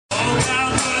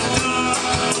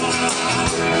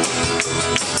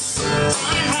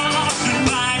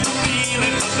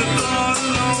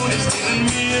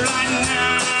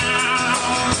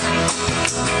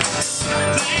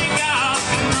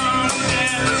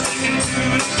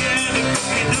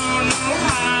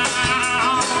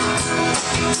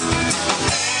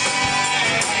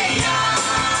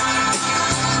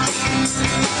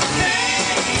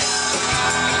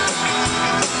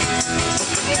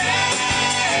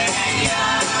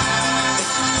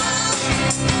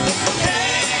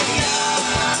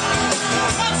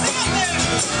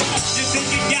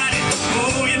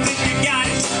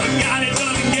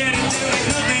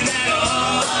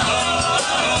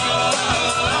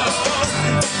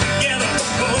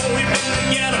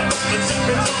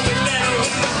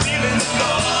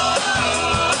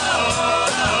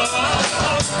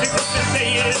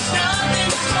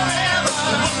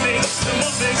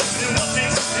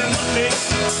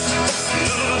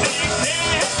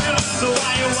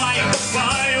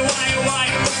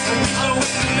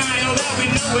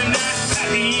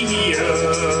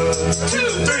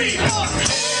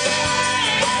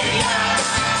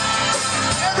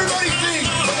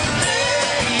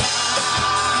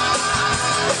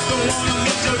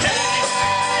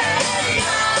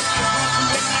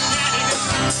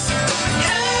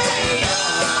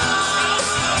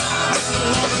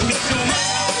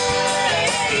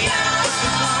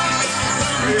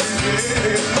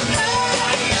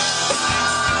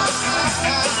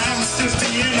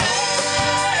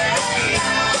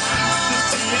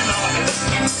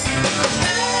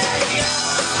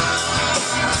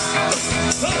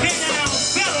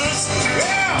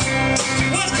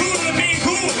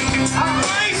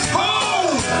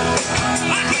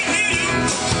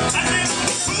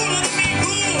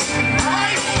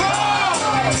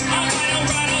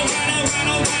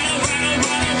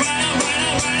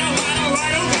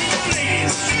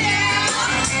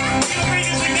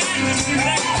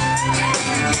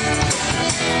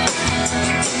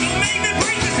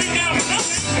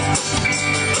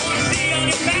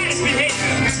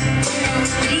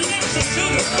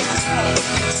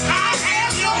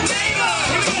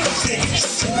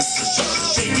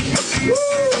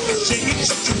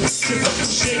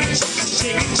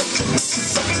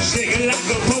Shake it like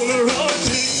a Polaroid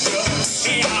picture.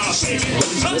 Yeah, shake it,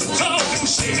 shake it,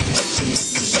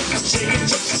 shake it,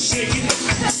 shake it,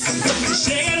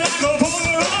 shake it like a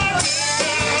Polaroid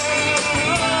picture.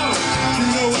 You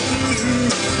know what to do.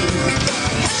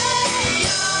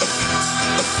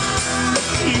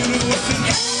 You know what to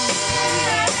do.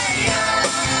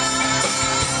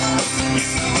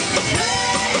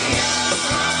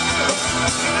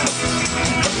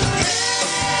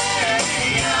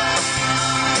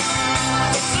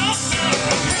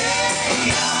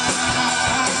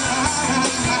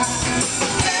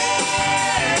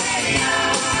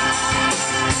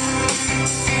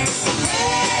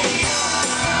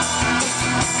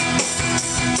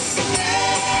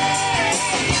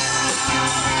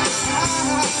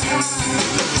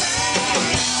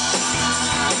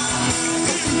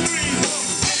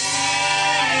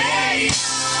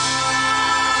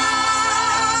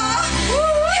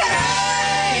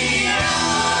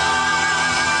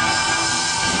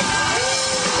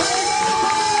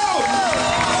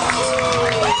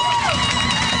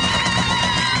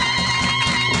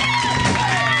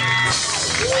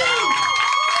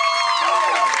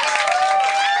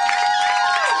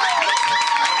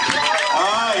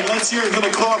 Let's hear it for the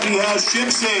Coffee House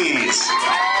Gypsies.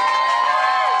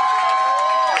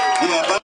 Yeah,